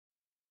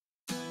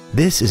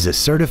This is a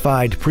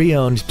certified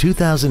pre-owned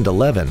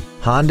 2011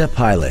 Honda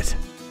Pilot.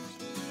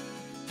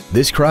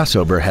 This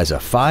crossover has a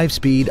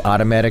 5-speed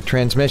automatic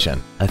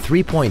transmission, a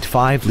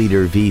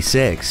 3.5-liter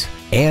V6,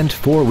 and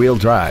 4-wheel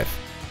drive.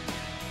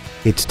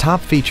 Its top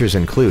features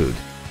include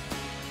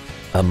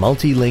a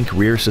multi-link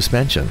rear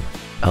suspension,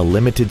 a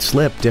limited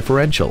slip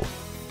differential,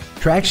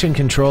 traction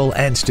control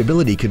and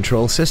stability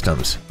control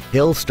systems,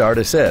 hill start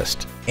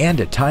assist,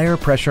 and a tire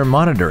pressure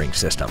monitoring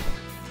system.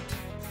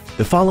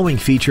 The following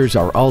features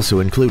are also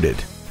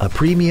included: a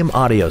premium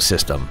audio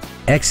system,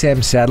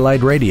 XM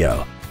satellite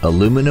radio,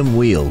 aluminum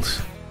wheels,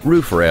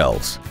 roof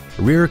rails,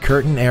 rear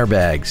curtain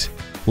airbags,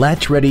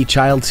 latch-ready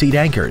child seat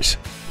anchors,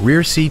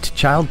 rear seat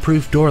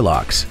child-proof door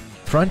locks,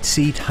 front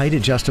seat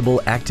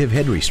height-adjustable active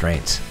head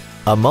restraints,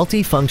 a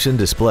multi-function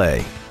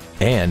display,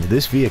 and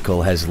this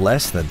vehicle has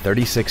less than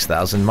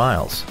 36,000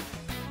 miles.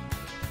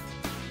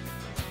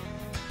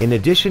 In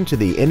addition to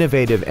the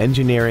innovative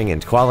engineering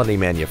and quality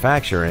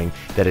manufacturing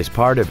that is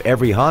part of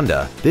every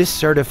Honda, this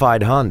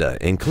certified Honda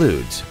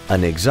includes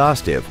an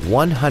exhaustive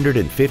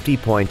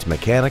 150-point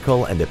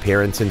mechanical and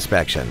appearance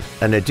inspection,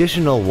 an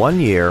additional 1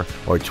 year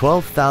or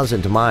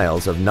 12,000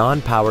 miles of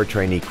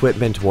non-powertrain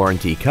equipment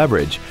warranty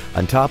coverage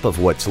on top of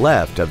what's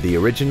left of the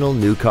original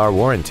new car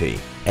warranty,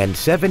 and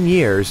 7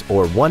 years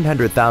or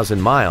 100,000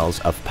 miles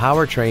of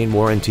powertrain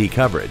warranty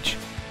coverage.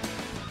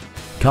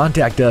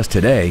 Contact us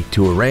today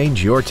to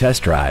arrange your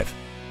test drive.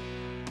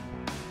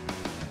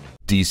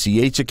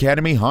 DCH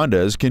Academy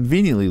Honda is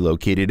conveniently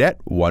located at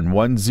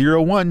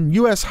 1101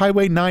 US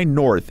Highway 9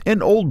 North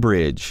in Old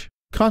Bridge.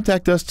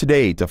 Contact us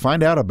today to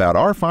find out about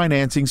our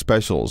financing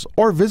specials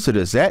or visit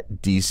us at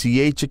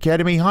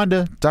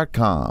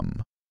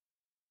dchacademyhonda.com.